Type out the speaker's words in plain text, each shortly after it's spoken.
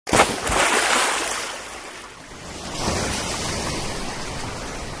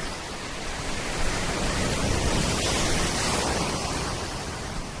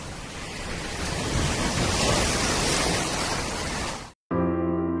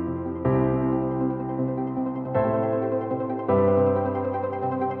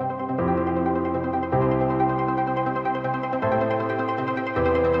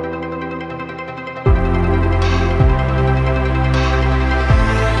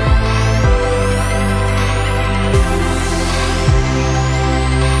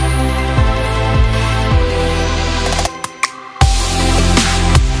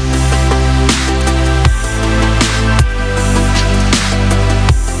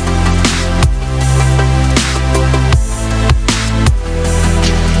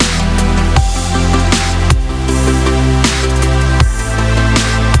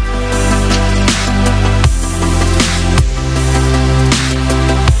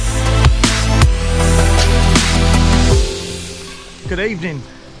evening,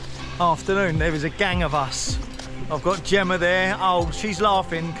 afternoon. There is a gang of us. I've got Gemma there. Oh, she's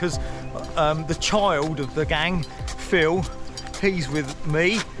laughing because the child of the gang, Phil, he's with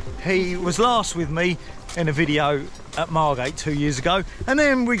me. He was last with me in a video at Margate 2 years ago. And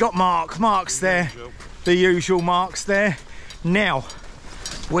then we got Mark. Mark's there. The usual Mark's there. Now,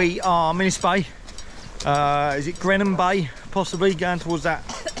 we are Minnis Bay. Is it Grenham Bay? Possibly going towards that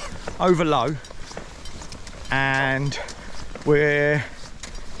over low. And we're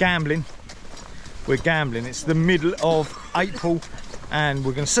gambling. We're gambling. It's the middle of April and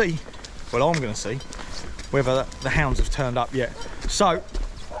we're going to see, well, I'm going to see whether the hounds have turned up yet. So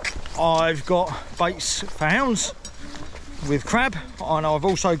I've got baits for hounds with crab, and I've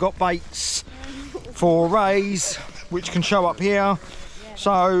also got baits for rays which can show up here.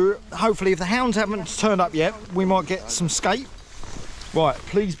 So hopefully if the hounds haven't turned up yet, we might get some skate. Right,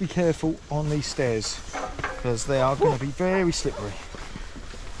 please be careful on these stairs because they are going to be very slippery.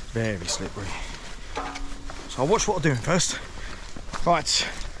 Very slippery. So I'll watch what I'm doing first. Right,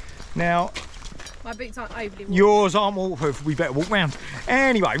 now my boots aren't overly waterproof. Yours aren't waterproof, we better walk round.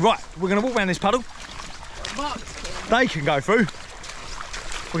 Anyway, right, we're going to walk round this puddle. They can go through.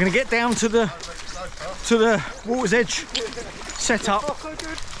 We're going to get down to the water's edge, set up,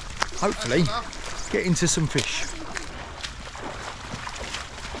 hopefully get into some fish.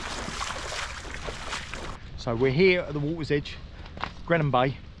 So we're here at the water's edge, Grenham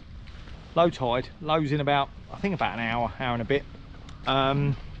Bay, low tide, low's in about, I think about an hour and a bit.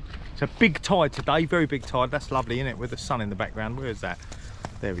 It's a big tide today, very big tide. That's lovely, isn't it, with the sun in the background. Where is that?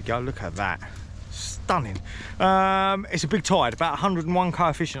 There we go, look at that. Stunning. It's a big tide, about 101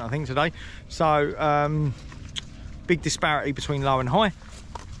 coefficient I think today. So big disparity between low and high.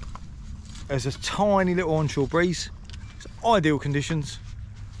 There's a tiny little onshore breeze. It's ideal conditions.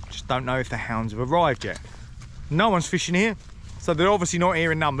 Just don't know if the hounds have arrived yet. No one's fishing here, so they're obviously not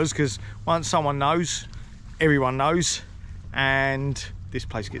here in numbers, because once someone knows, everyone knows, and this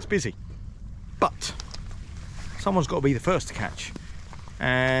place gets busy. But someone's got to be the first to catch,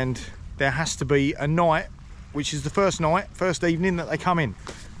 and there has to be a night, which is the first night, first evening that they come in.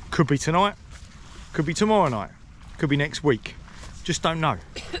 Could be tonight, could be tomorrow night, could be next week. Just don't know.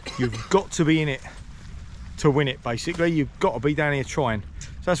 You've got to be in it to win it, basically. You've got to be down here trying. So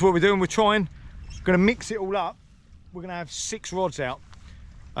that's what we're doing. We're trying. We're going to mix it all up. We're going to have 6 rods out.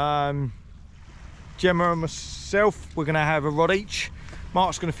 Gemma and myself, we're going to have a rod each.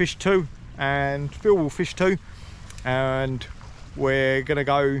 Mark's going to fish 2 and Phil will fish 2. And we're going to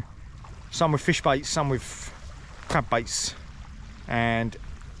go some with fish baits, some with crab baits. And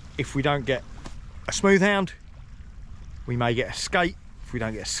if we don't get a smooth hound, we may get a skate. If we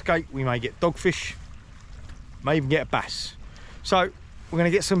don't get a skate, we may get dogfish. May even get a bass. So we're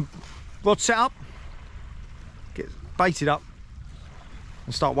going to get some rods set up, get baited up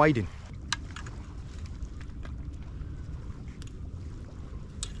and start wading.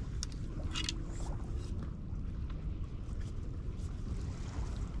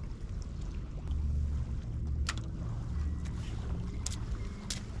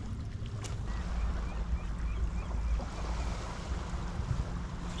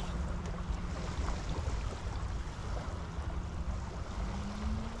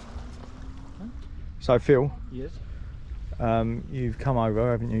 So Phil, yes, you've come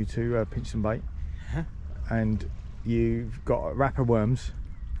over, haven't you, to pinch some bait, and you've got a wrap of worms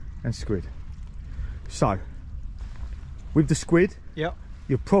and squid. So with the squid, yep,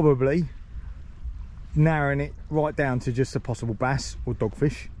 you're probably narrowing it right down to just a possible bass or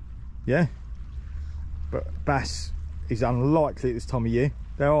dogfish, yeah. But bass is unlikely at this time of year.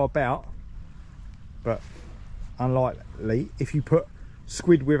 They are about, but unlikely. If you put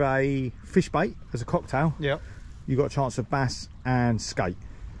squid with a fish bait as a cocktail, yeah, you've got a chance of bass and skate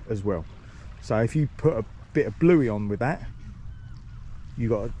as well. So if you put a bit of bluey on with that,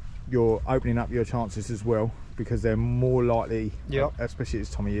 you're opening up your chances as well, because they're more likely, yep, especially at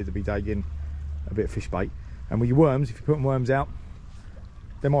this time of year, to be taking a bit of fish bait. And with your worms, if you put worms out,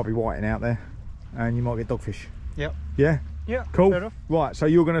 there might be whiting out there and you might get dogfish. yep, Yeah, yeah, cool. fair enough. Right, so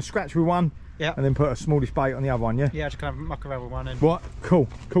you're going to scratch with one, yeah, and then put a smallish bait on the other one, yeah? yeah, just kind of muck around with one. And Right, cool.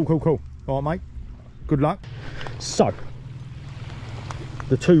 All right, mate, good luck. So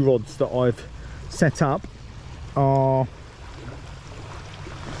the 2 rods that I've set up are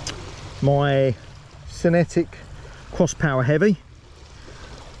my Cinetic Cross Power Heavy.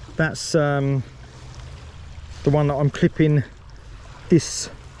 That's the one that I'm clipping this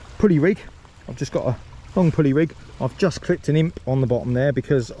pulley rig. I've just got a long pulley rig. I've just clipped an imp on the bottom there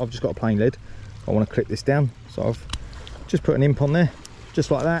because I've just got a plain lead. I want to clip this down, so I've just put an imp on there,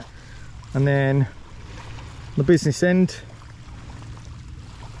 just like that. And then the business end,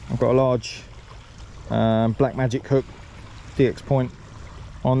 I've got a large black magic hook, DX point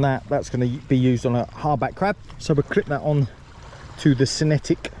on that. That's going to be used on a hardback crab. So we'll clip that on to the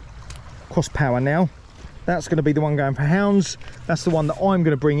Cinetic cross power now. That's going to be the one going for hounds. That's the one that I'm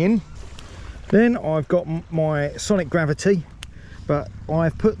going to bring in. Then I've got my Sonic Gravity, but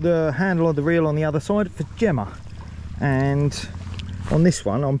I've put the handle of the reel on the other side for Gemma. And on this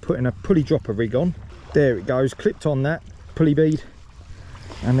one, I'm putting a Pulley Dropper Rig on. There it goes, clipped on that pulley bead.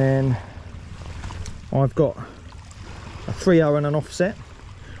 And then I've got a 3/0 and an offset.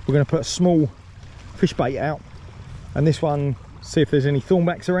 We're going to put a small fish bait out. And this one, see if there's any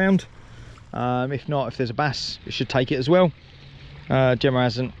thornbacks around. If not, if there's a bass, it should take it as well. Gemma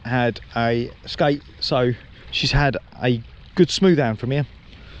hasn't had a skate, so she's had a good SmoothHound from here.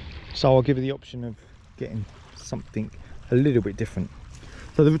 So I'll give her the option of getting something a little bit different.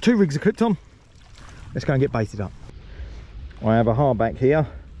 So the 2 rigs are clipped on. Let's go and get baited up. I have a hardback here.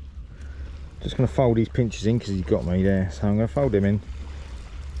 Just going to fold these pinches in because he's got me there. So I'm going to fold them in.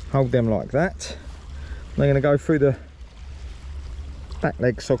 Hold them like that. I'm going to go through the back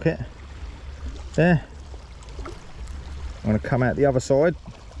leg socket. There. I'm going to come out the other side.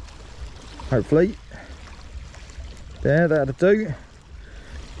 Hopefully. There, that'll do.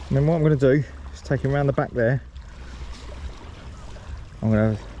 And then what I'm going to do is take him around the back there. I'm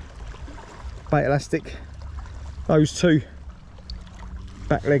going to bait elastic those 2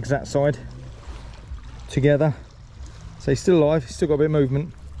 back legs that side together. So he's still alive, he's still got a bit of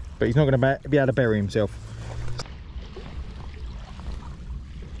movement, but he's not going to be able to bury himself.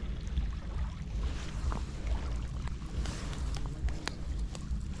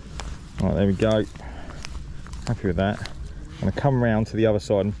 Right, there we go. Happy with that. I'm going to come round to the other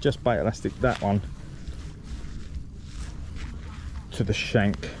side and just bait elastic that one to the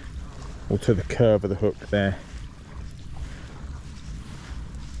shank, or to the curve of the hook there.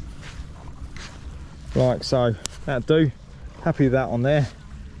 Like so, that'll do. Happy with that on there.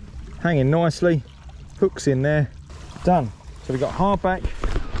 Hanging nicely, hooks in there, done. So we've got hardback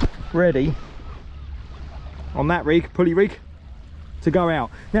ready on that rig, pulley rig, to go out.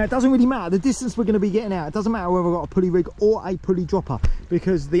 Now it doesn't really matter the distance we're going to be getting out. It doesn't matter whether we've got a pulley rig or a pulley dropper,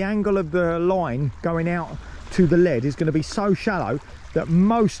 because the angle of the line going out to the lead is going to be so shallow that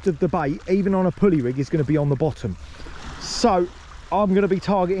most of the bait, even on a pulley rig, is going to be on the bottom. So I'm going to be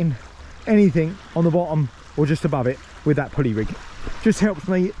targeting anything on the bottom or just above it with that pulley rig. Just helps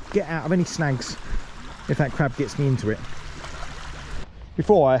me get out of any snags if that crab gets me into it.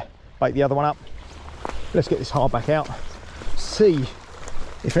 Before I bait the other one up, let's get this hardback out, see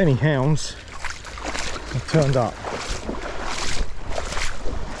if any hounds have turned up.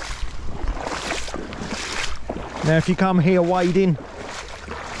 Now if you come here wading,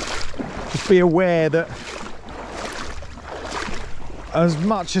 just be aware that as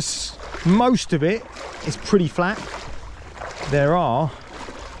much as most of it is pretty flat, there are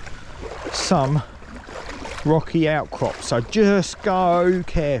some rocky outcrops, so just go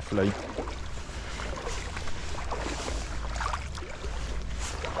carefully.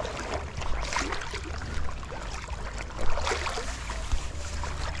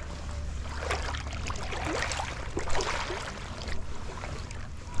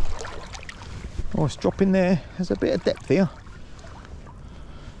 Oh, it's dropping there. There's a bit of depth here.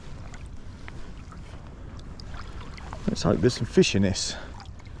 Let's hope there's some fish in this.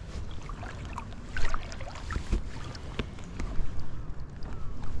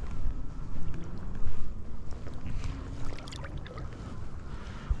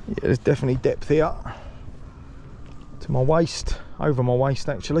 Yeah, there's definitely depth here. To my waist, over my waist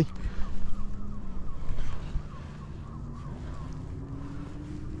actually.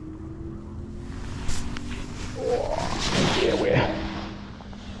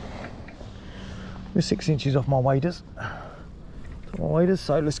 We're 6 inches off my waders.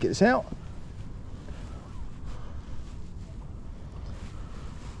 So let's get this out.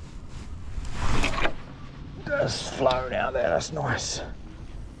 Just flown out there, that's nice.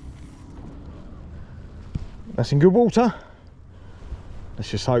 That's in good water. Let's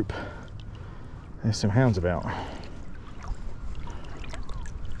just hope there's some hounds about.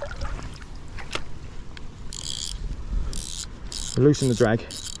 Loosen the drag.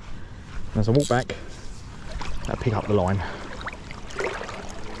 As I walk back, I'll pick up the line.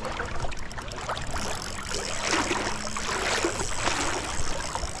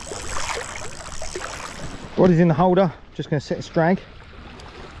 Body's in the holder, just going to set its drag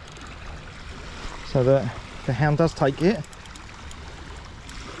so that the hound does take it,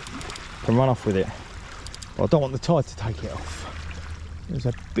 can run off with it. But I don't want the tide to take it off. There's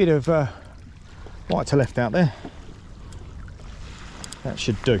a bit of right to left out there. That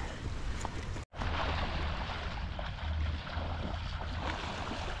should do.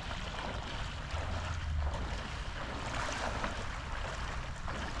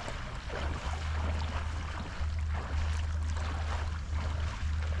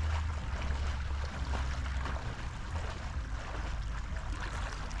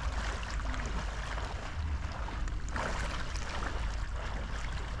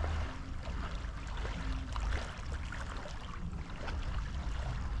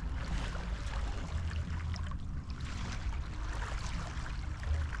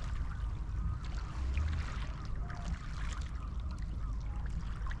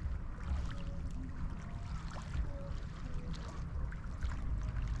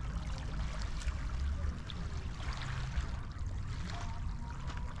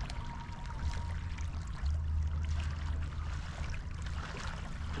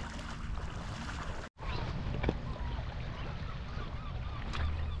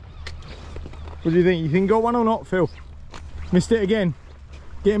 What do you think? You think you got one or not, Phil? Missed it again?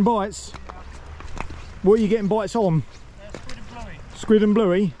 Getting bites? Yeah. What are you getting bites on? Squid and bluey. Squid and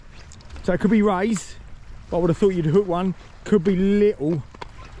bluey? So it could be rays, but I would have thought you'd hook one. Could be little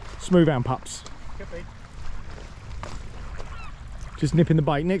SmoothHound pups. Could be. Just nipping the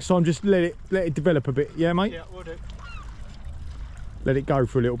bait. Next time just let it develop a bit, yeah mate? Yeah, we'll do. Let it go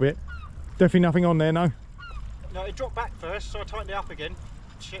for a little bit. Definitely nothing on there, no? No, it dropped back first, so I tightened it up again.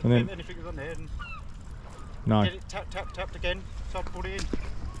 Check And then, if anything was on there, and no. get it tapped again, so I pulled it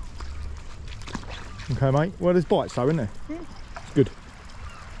in. Okay mate, well there's bites though, isn't there? Yeah. It's good.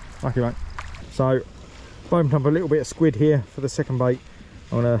 Lucky mate. So, opened up a little bit of squid here for the second bait.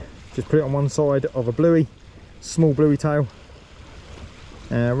 I'm going to just put it on one side of a bluey, small bluey tail.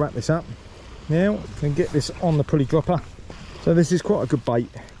 Wrap this up. Now, and get this on the pulley dropper. So this is quite a good bait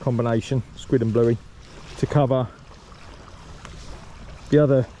combination, squid and bluey, to cover the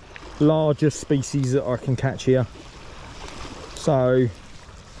other larger species that I can catch here. So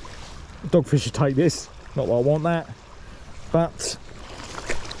dogfish should take this, not that I want that, but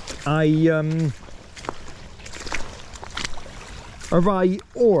a ray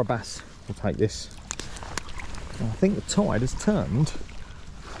or a bass will take this. I think the tide has turned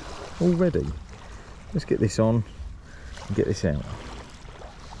already. Let's get this on and get this out.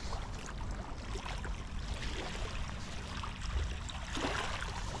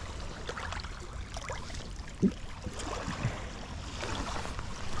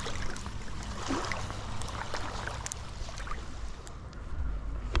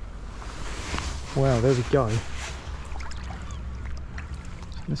 Wow, there we go.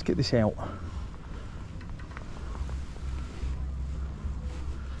 Let's get this out.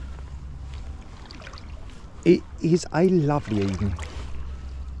 It is a lovely evening.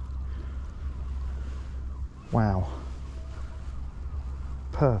 Wow.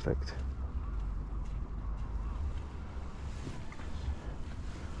 Perfect.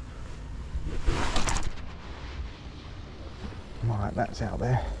 Right, that's out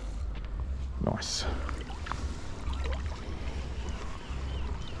there. Nice.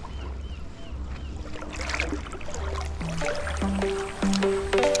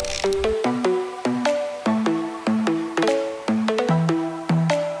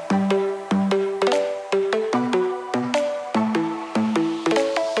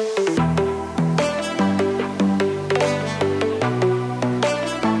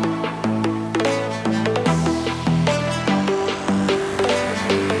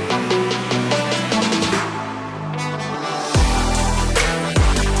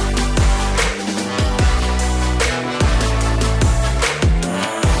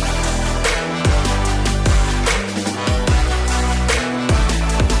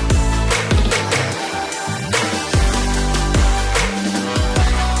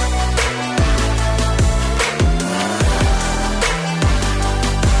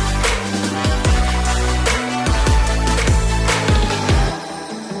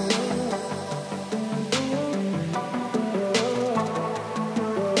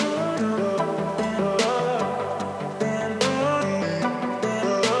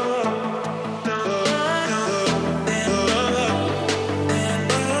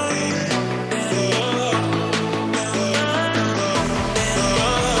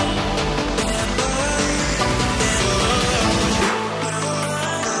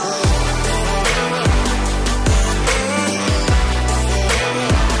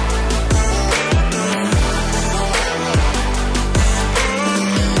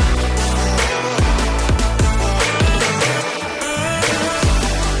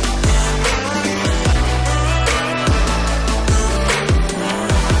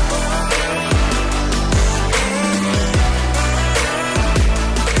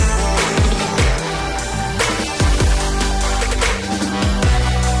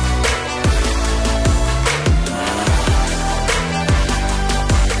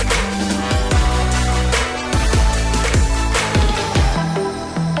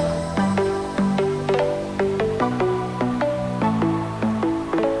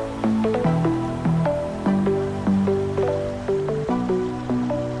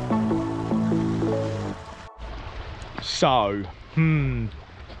 So, the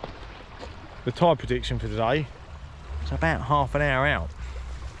tide prediction for today is about half an hour out,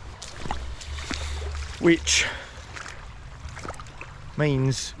 which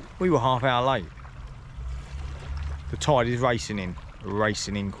means we were half hour late. The tide is racing in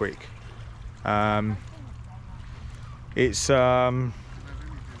quick. It's probably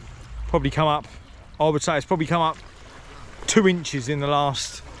come up, I would say it's probably come up 2 inches in the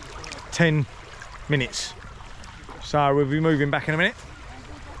last 10 minutes. So we'll be moving back in a minute.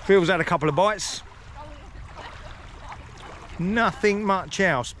 Phil's had a couple of bites. Nothing much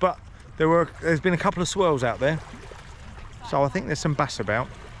else, but there's been a couple of swirls out there. So I think there's some bass about.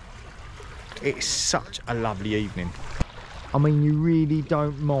 It's such a lovely evening. I mean, you really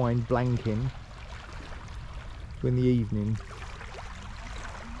don't mind blanking when the evening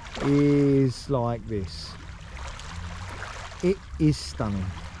is like this. It is stunning.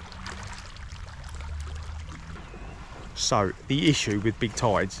 So the issue with big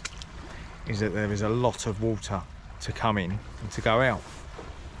tides is that there is a lot of water to come in and to go out,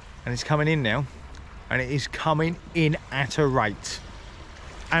 and it's coming in now, and it is coming in at a rate.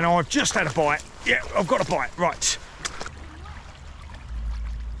 And I've just had a bite. Yeah, I've got a bite. Right,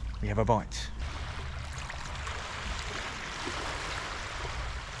 we have a bite.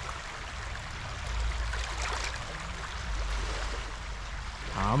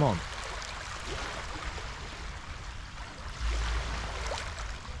 Come on.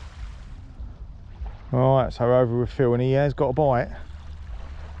 Alright, so over with Phil, and he has got a bite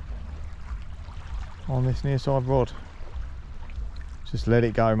on this near side rod. Just let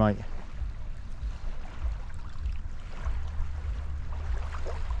it go, mate.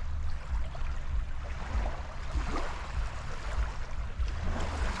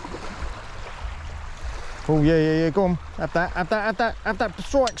 Oh yeah, go on. Have that.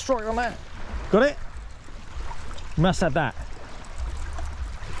 Strike on that. Got it? You must have that.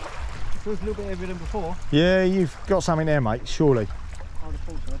 Feels a little bit heavier than before. Yeah, you've got something there, mate, surely. I would have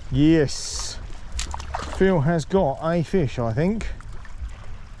thought so. Yes. Phil has got a fish, I think.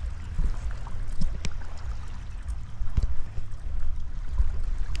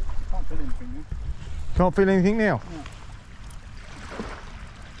 Can't feel anything now. Can't feel anything now?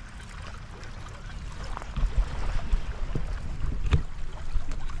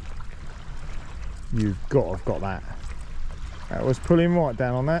 No. You've got to have got that. That was pulling right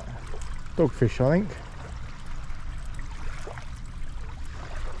down on that. Dogfish, I think.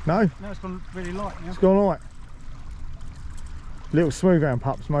 No? No, it's gone really light now. It's gone light. Little SmoothHound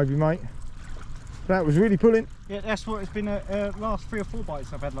pups maybe, mate. That was really pulling. Yeah, that's what it's been last 3 or 4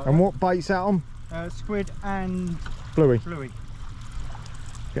 bites I've had like and that. what bait's that on? Squid and Bluey.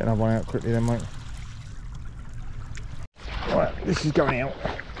 Get another one out quickly then, mate. Right, this is going out.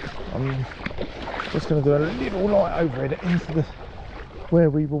 I'm just going to do a little light overhead into the where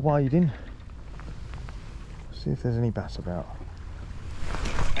we were wading. See if there's any bass about.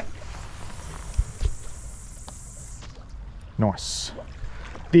 Nice.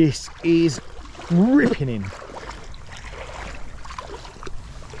 This is ripping in.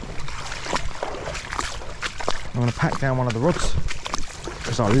 I'm going to pack down one of the rods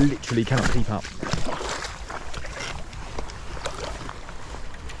because I literally cannot keep up.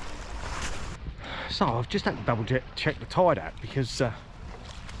 So I've just had to double check the tide out because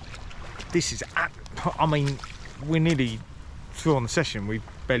this is, I mean, we're nearly through on the session. We've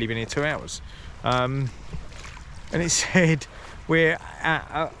barely been here 2 hours. And it said we're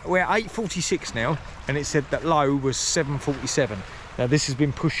at 8:46 now, and it said that low was 7:47. Now this has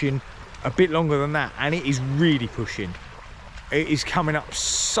been pushing a bit longer than that, and it is really pushing. It is coming up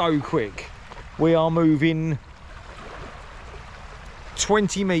so quick. We are moving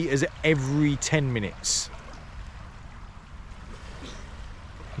 20 metres every 10 minutes.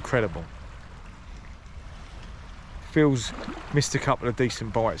 Incredible. Phil's missed a couple of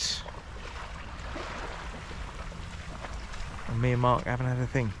decent bites. And me and Mark haven't had a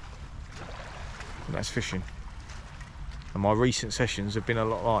thing. And that's fishing. And my recent sessions have been a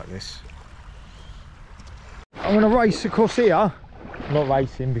lot like this. I'm going to race across here. I'm not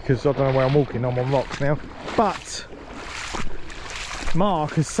racing because I don't know where I'm walking. I'm on rocks now. But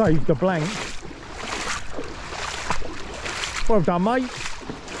Mark has saved the blank. Well done, mate.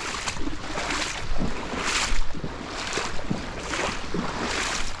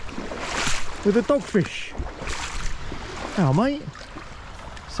 With a dogfish. Oh, mate.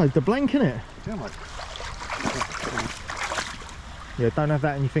 Saved the blank, innit? Yeah, mate. Yeah, don't have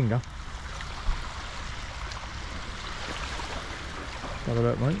that in your finger. Have a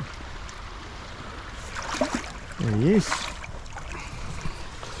look, mate. There he is.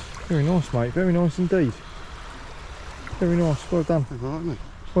 Very nice, mate. Very nice indeed. Very nice, well done. All right, mate.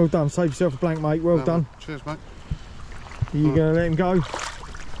 Well done, save yourself a blank, mate, well done. Cheers, mate. Are you going to let him go? Yeah,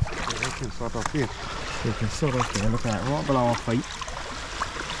 I can slide off here. We can sort of there, look at that, right below our feet.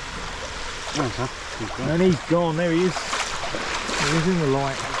 There's that. And he's gone, there he is. He's in the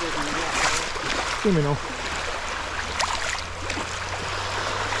light. Swimming off.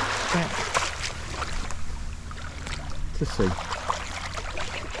 Back to sea.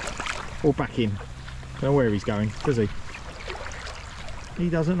 Or back in. Don't know where he's going, does he? He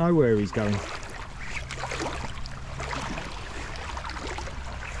doesn't know where he's going.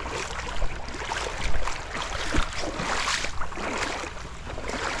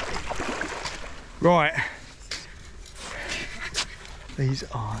 Right, these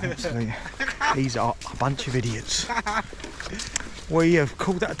are absolutely, these are a bunch of idiots. We have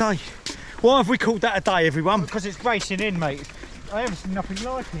called that a day. Why have we called that a day, everyone? Because it's racing in, mate. I haven't seen nothing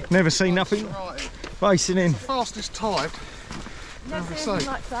like it. Never seen nothing racing in. The fastest tide. Never seen anything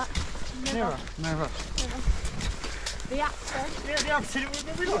like that. Never. The accent. Yeah, the opposite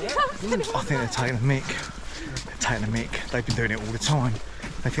would be like that. I think they're taking a mick. They're taking a mick. They've been doing it all the time.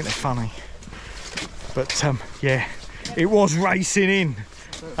 They think they're funny. But yeah, it was racing in.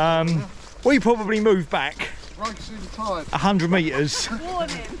 We probably moved back Racing tide. 100 metres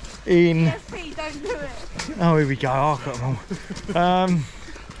Warning. in. GSP, don't do it. Oh, here we go. I've got them all.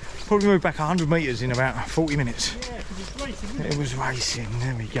 Probably moved back 100 metres in about 40 minutes. Yeah, because it's racing, isn't It was racing.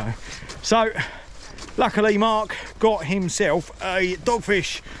 There we go. So, luckily, Mark got himself a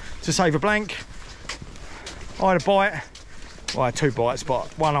dogfish to save a blank. I had a bite. Well, I had 2 bites, but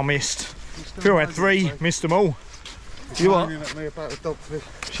one I missed. Phil had 3, missed them all. You what? Moaning at me about the dogfish.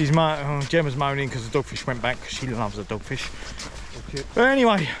 She's Gemma's moaning because the dogfish went back. She loves the dogfish. Okay. But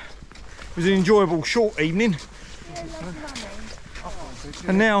anyway, it was an enjoyable short evening.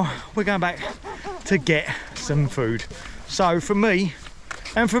 And now we're going back to get some food. So from me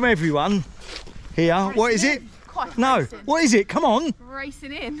and from everyone here, what is it? No, Racing. what is it? Come on.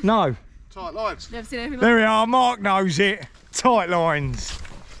 Racing in. No. Tight lines. Never seen anything like There we are. Mark knows it. Tight lines.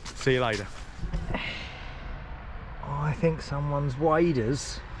 See you later. I think someone's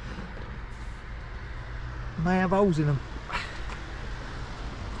waders may have holes in them.